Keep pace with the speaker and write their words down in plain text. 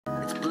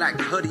like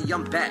Hoody,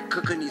 I'm back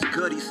cooking these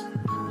goodies.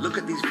 Look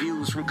at these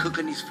views from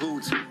cooking these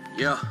foods.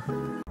 Yeah.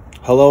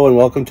 Hello and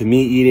welcome to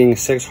me eating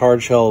 6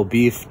 hard-shell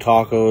beef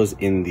tacos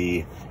in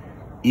the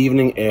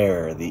evening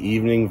air, the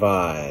evening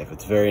vibe.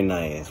 It's very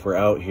nice. We're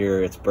out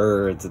here, it's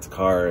birds, it's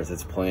cars,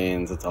 it's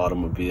planes, it's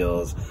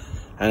automobiles,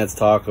 and it's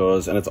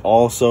tacos. And it's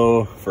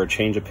also, for a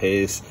change of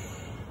pace,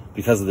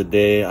 because of the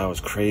day, I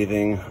was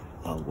craving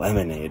a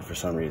lemonade for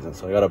some reason.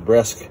 So I got a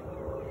brisk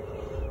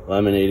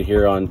lemonade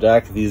here on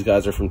deck. These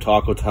guys are from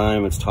Taco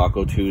Time. It's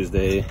Taco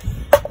Tuesday.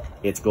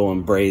 It's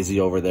going brazy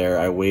over there.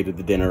 I waited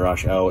the dinner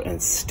rush out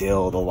and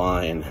still the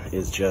line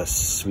is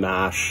just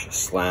smash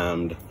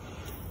slammed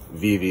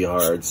VV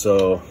hard.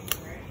 So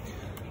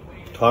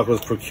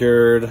tacos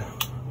procured.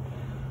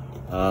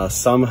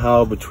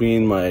 Somehow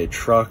between my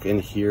truck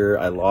and here,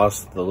 I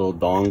lost the little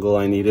dongle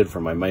I needed for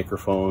my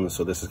microphone.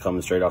 So this is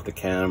coming straight off the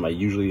cam.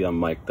 Usually I'm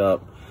mic'd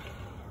up,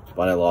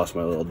 but I lost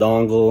my little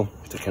dongle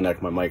to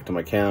connect my mic to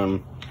my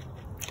cam.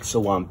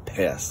 So I'm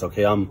pissed.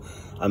 Okay, I'm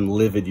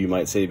livid, you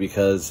might say,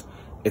 because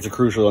it's a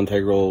crucial,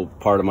 integral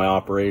part of my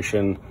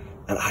operation,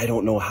 and I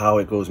don't know how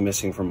it goes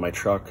missing from my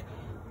truck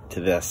to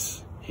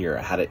this here.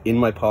 I had it in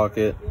my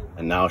pocket,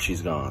 and now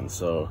she's gone.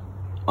 So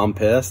I'm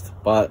pissed,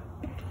 but,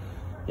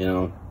 you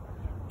know,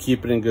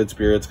 keep it in good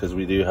spirits, because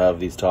we do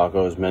have these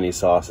tacos, many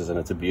sauces, and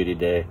it's a beauty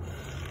day,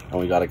 and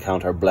we got to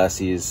count our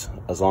blessies.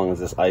 As long as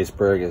this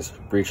iceberg is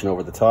breaching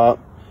over the top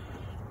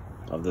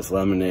of this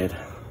lemonade,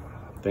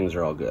 things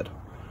are all good.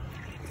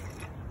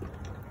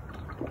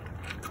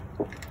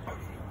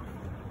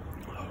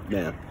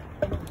 Man,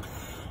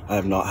 I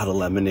have not had a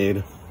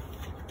lemonade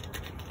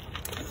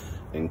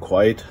in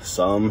quite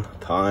some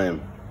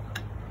time.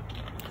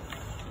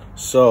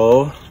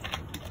 So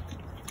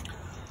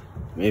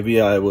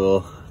maybe I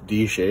will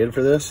de-shade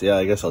for this. Yeah,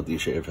 I guess I'll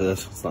de-shade for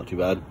this. It's not too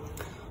bad.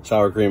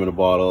 Sour cream in a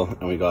bottle,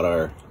 and we got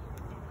our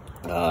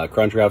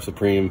Crunchwrap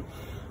Supreme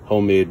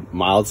homemade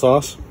mild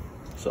sauce.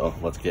 So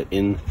let's get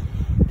into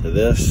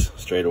this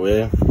straight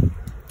away.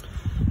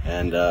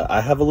 And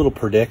I have a little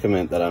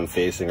predicament that I'm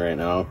facing right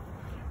now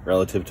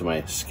relative to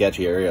my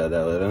sketchy area that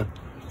I live in,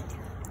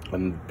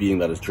 and being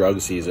that it's drug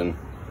season,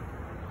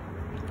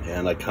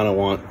 and I kind of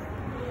want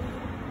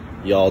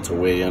y'all to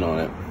weigh in on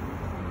it.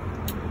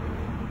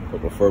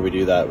 But before we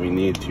do that, we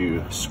need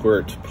to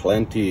squirt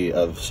plenty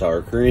of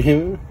sour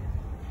cream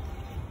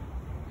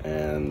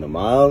and the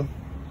mild.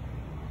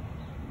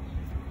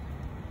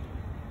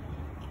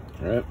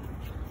 All right,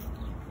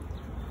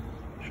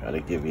 try to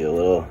give you a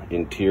little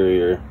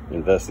interior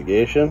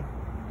investigation,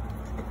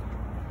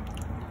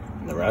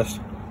 and the rest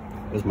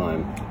is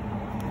mine.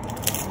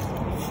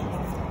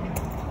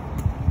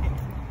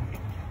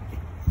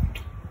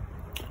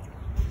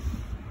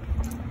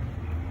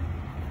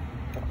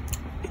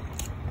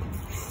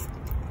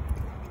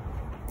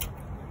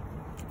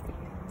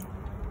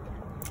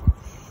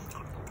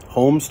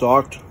 Home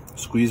stocked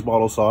squeeze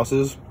bottle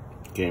sauces,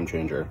 game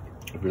changer.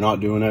 If you're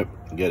not doing it,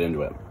 get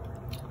into it.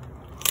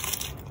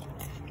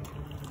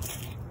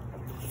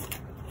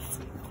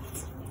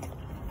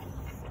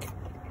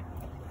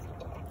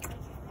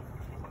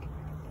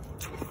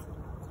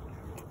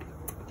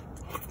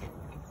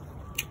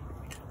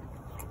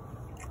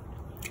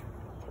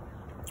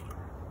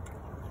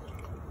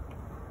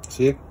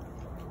 See?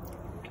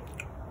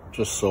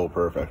 Just so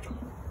perfect.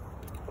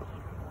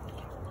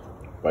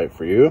 Bite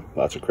for you.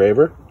 That's a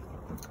craver.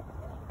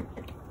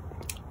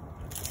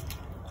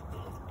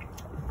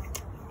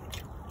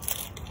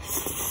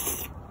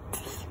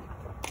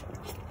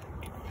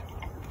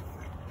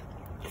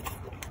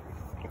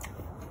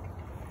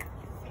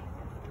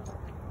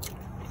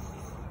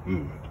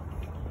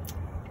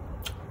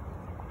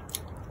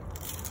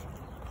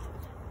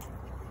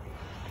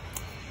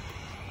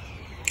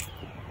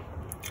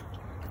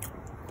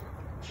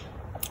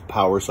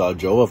 Power Saw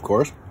Joe, of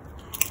course.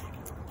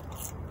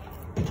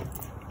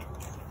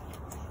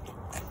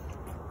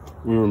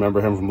 We remember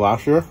him from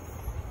last year.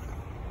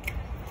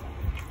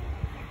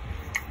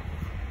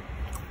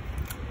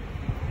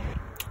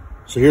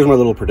 So here's my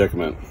little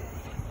predicament.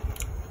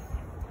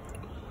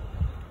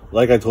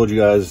 Like I told you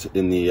guys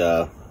in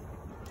the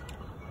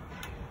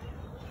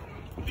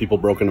people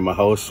broke into my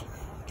house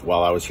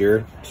while I was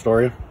here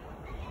story,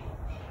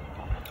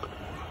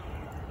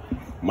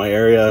 my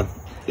area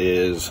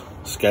is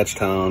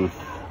Sketchtown,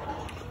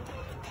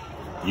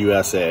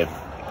 USA,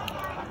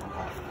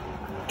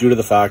 due to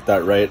the fact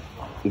that right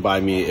by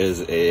me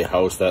is a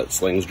house that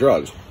slings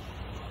drugs.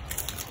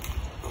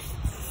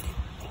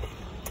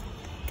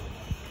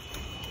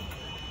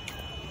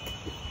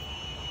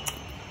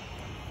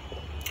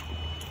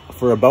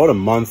 For about a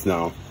month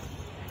now,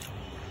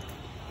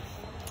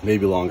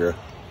 maybe longer,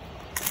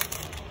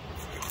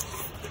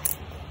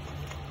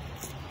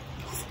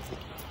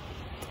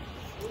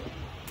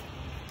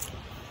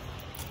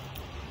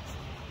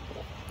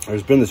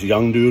 there's been this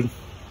young dude,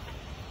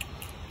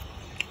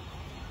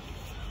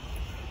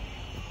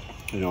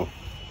 you know,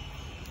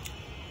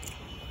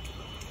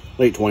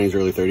 late 20s,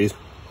 early 30s,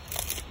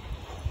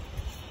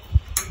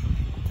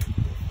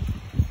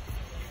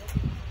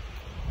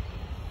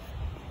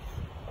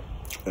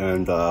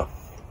 and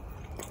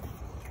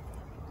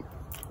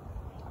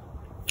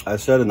I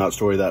said in that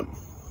story that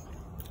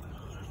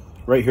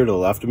right here to the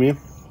left of me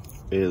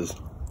is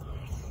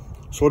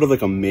sort of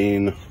like a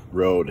main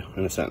road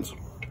in a sense,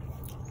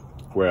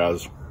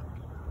 whereas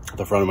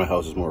the front of my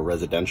house is more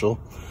residential.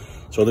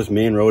 So this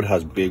main road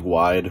has big,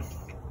 wide,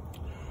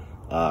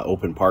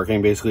 open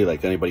parking, basically,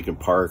 like anybody can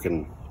park,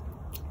 and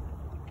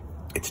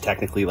it's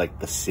technically like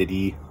the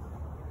city,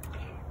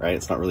 right?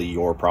 It's not really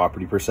your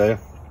property per se.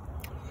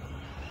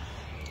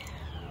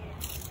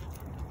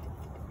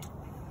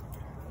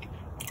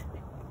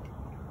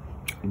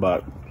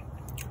 But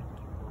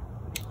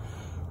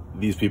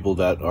these people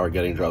that are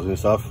getting drugs and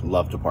stuff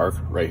love to park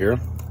right here.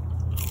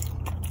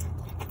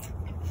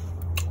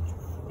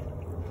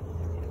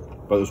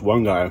 But this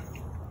one guy,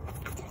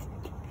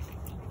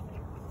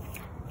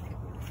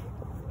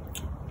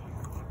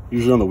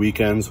 usually on the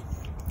weekends,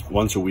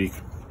 once a week,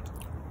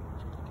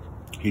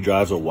 he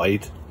drives a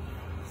white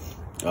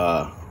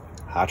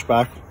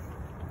hatchback.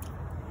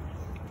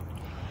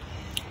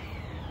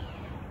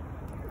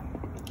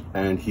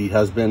 And he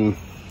has been,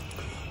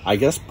 I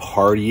guess,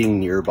 partying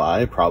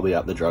nearby, probably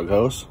at the drug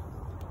house.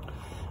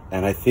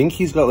 And I think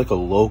he's got like a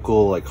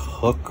local like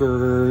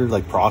hooker,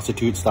 like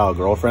prostitute style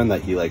girlfriend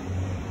that he like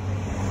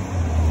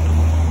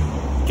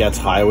gets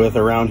high with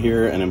around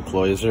here and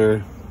employs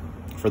her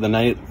for the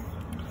night.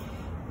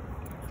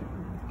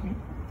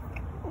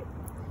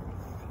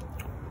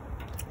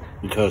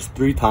 Because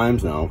 3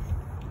 times now,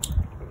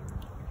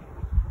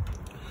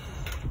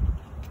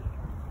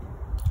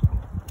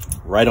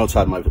 right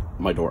outside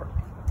my door,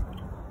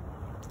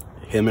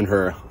 him and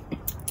her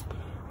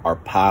are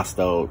passed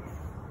out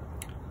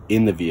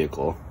in the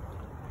vehicle.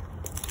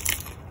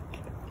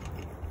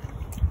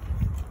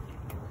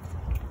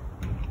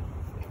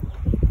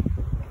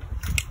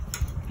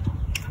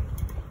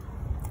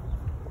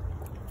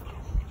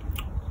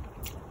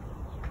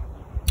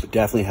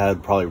 Definitely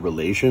had probably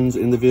relations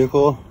in the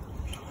vehicle,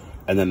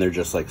 and then they're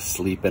just like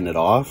sleeping it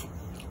off.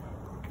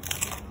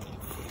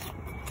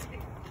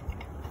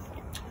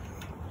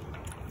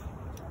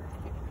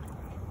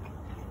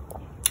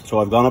 So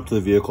I've gone up to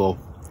the vehicle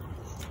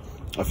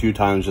a few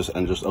times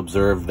and just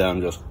observed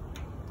them just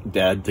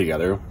dead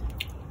together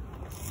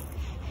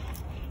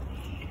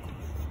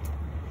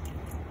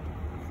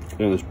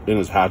in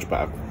his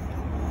hatchback.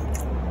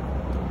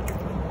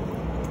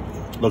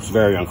 Looks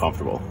very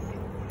uncomfortable.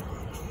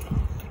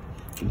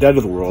 Dead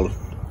to the world.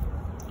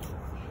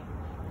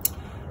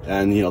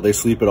 And you know, they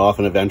sleep it off,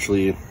 and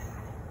eventually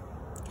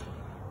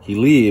he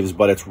leaves,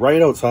 but it's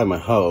right outside my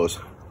house.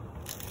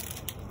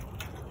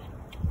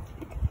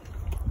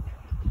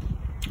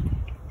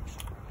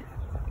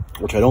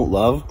 Which I don't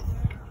love.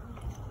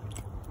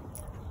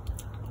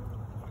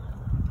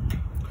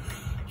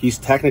 He's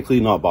technically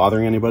not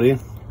bothering anybody,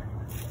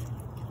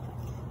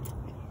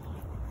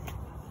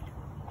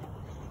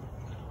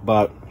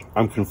 but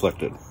I'm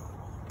conflicted.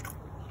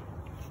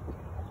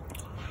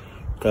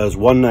 Because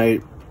one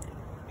night,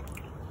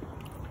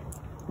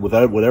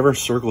 whatever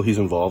circle he's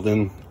involved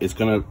in is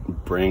gonna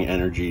bring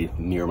energy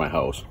near my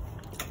house.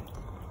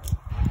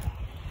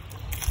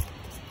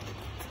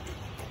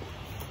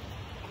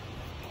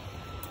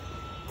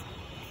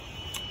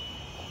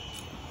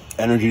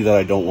 Energy that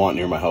I don't want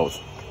near my house.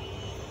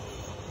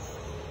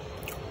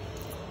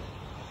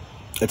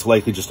 It's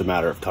likely just a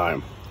matter of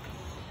time.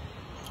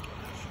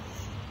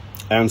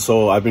 And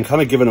so I've been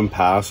kind of giving him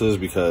passes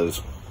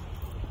because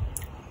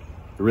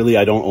really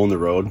I don't own the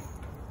road.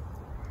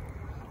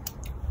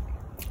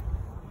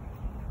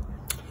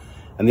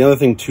 And the other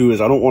thing too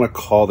is I don't want to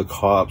call the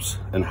cops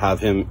and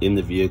have him in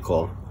the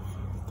vehicle,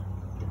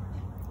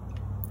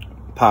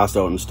 passed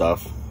out and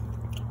stuff,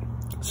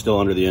 still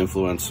under the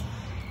influence,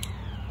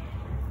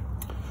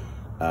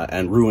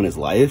 and ruin his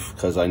life,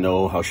 because I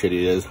know how shitty it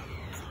is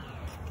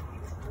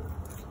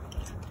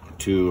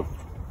to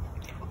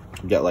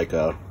get like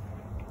a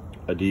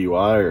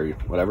DUI or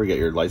whatever, get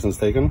your license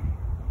taken.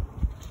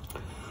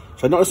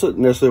 So I don't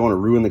necessarily want to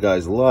ruin the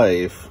guy's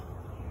life.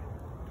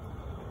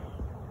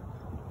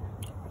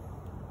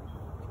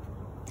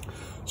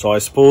 So I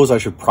suppose I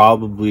should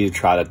probably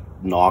try to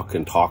knock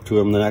and talk to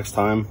him the next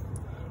time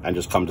and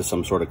just come to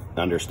some sort of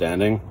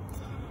understanding,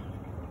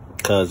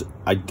 because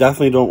I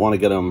definitely don't want to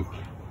get him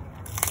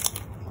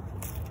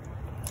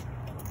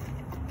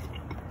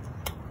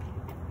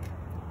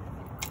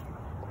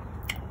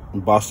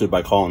busted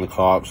by calling the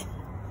cops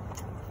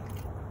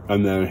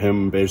and then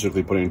him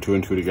basically putting 2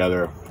 and 2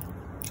 together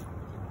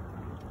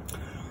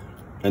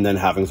and then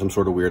having some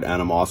sort of weird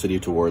animosity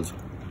towards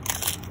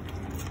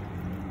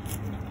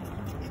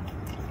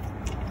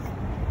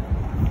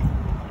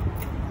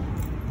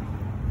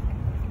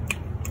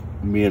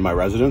me and my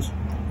residents.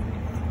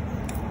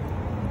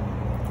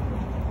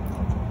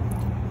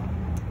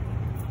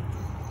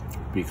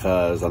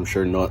 Because I'm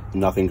sure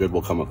nothing good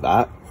will come of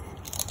that.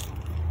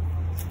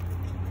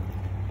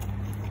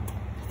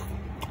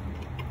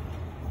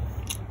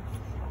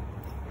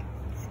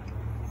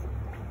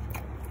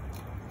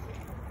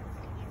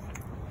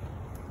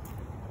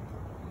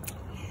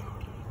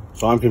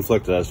 So I'm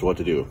conflicted as to what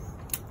to do.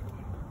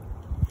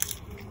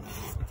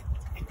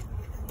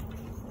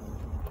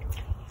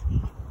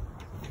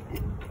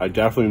 I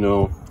definitely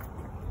know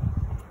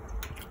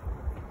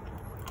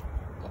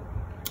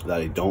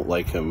that I don't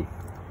like him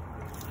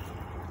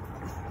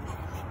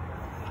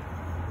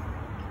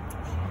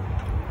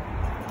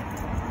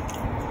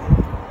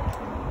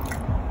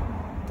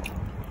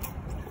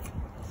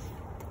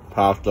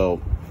passed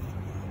out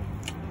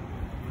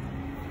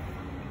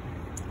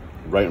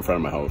right in front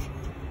of my house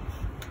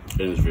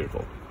in his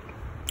vehicle.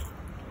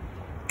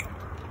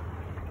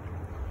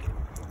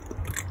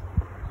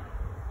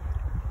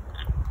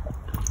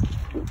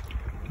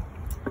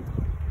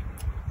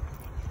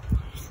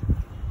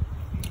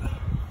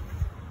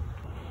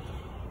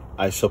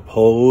 I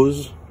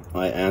suppose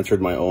I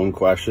answered my own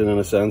question in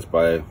a sense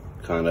by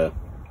kind of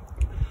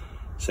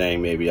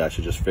saying maybe I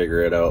should just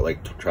figure it out,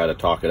 like try to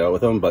talk it out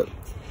with him. But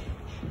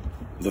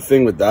the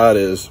thing with that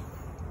is,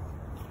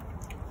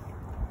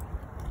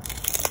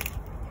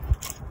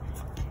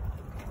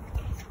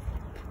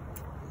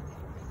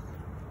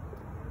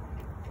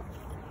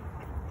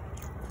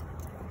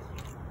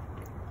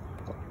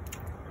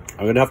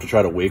 I'm gonna have to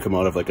try to wake him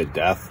out of like a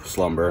death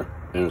slumber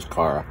in his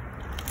car.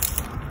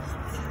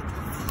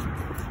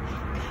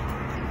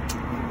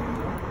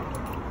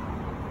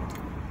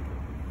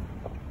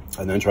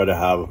 And then try to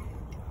have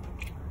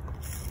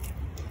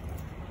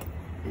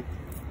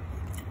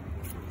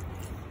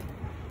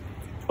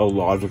a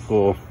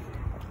logical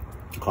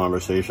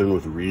conversation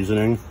with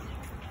reasoning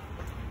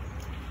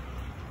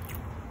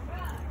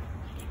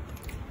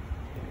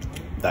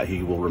that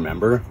he will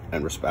remember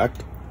and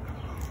respect.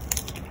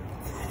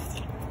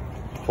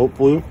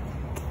 Hopefully.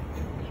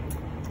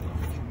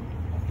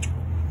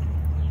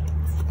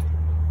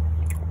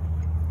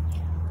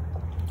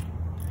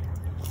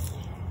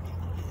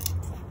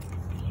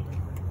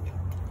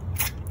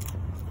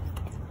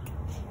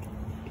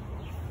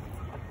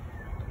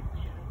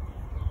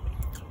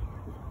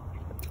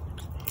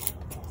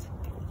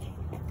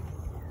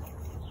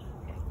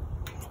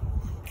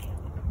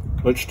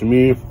 Which to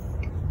me,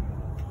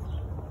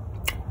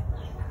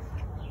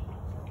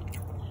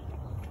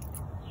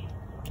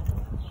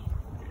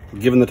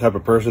 given the type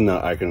of person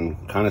that I can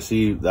kind of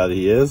see that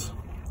he is,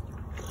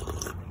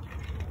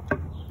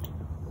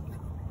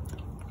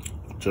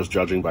 just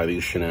judging by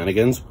these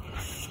shenanigans,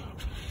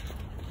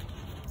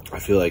 I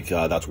feel like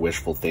that's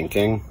wishful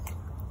thinking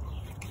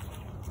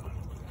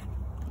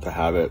to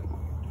have it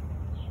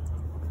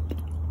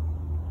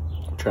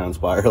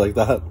transpire like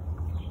that.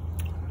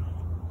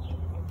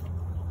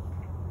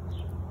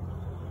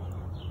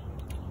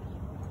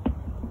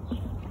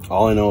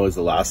 All I know is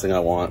the last thing I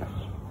want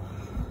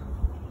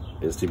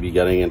is to be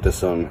getting into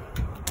some,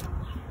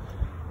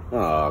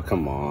 oh,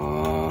 come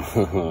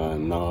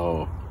on,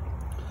 no,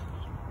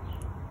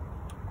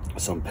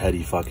 some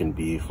petty fucking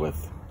beef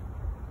with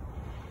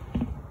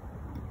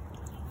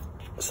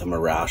some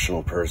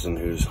irrational person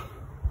who's,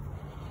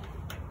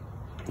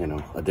 you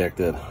know,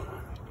 addicted.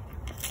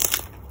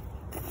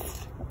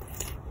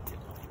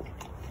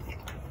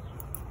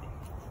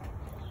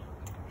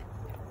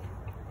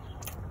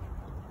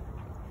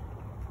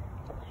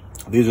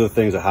 These are the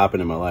things that happen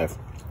in my life.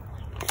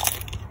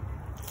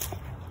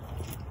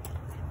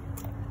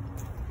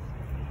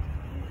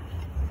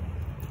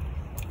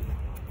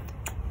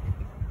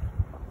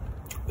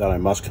 That I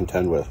must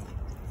contend with,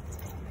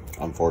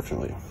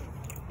 unfortunately.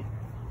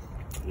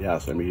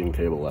 Yes, I'm eating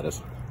table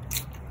lettuce.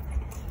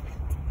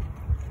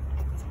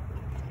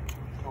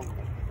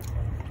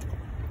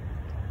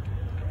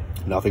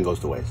 Nothing goes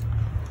to waste.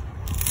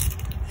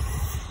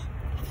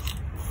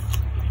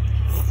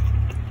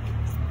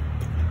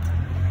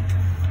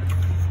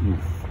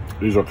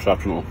 These are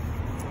exceptional.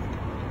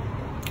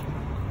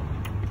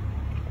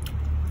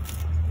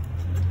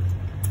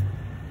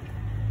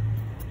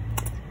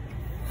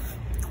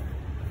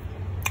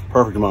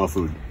 Perfect amount of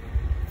food.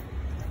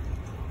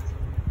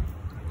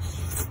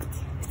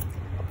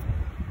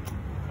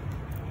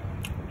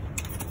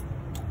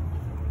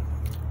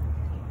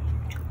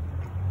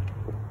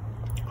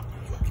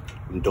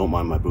 And don't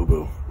mind my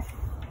boo-boo.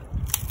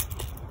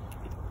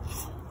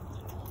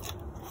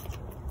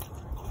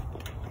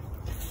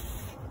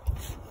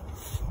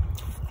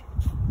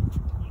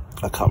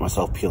 I caught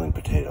myself peeling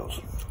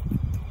potatoes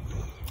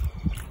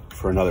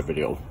for another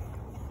video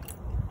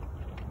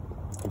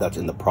that's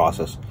in the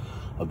process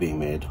of being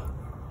made.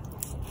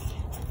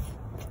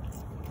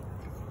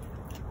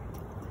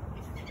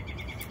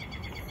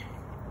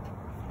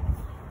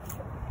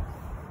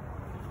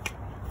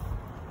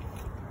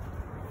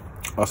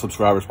 A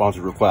subscriber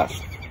sponsored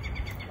request,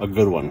 a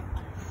good one,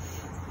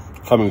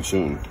 coming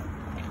soon.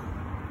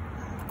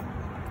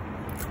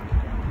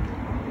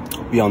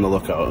 Be on the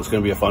lookout. It's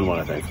gonna be a fun one,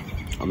 I think.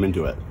 I'm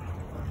into it.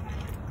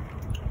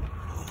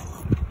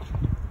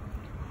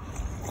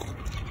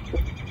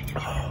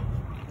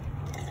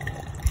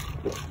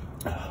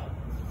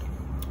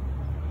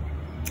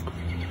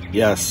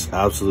 Yes,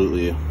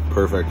 absolutely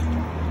perfect.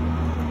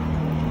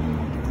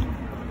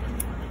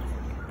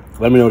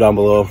 Let me know down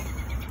below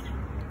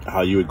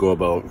how you would go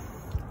about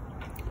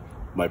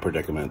my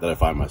predicament that I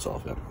find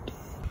myself in.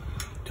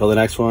 Till the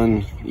next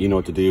one, you know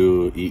what to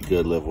do. Eat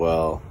good, live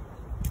well,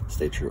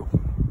 stay true.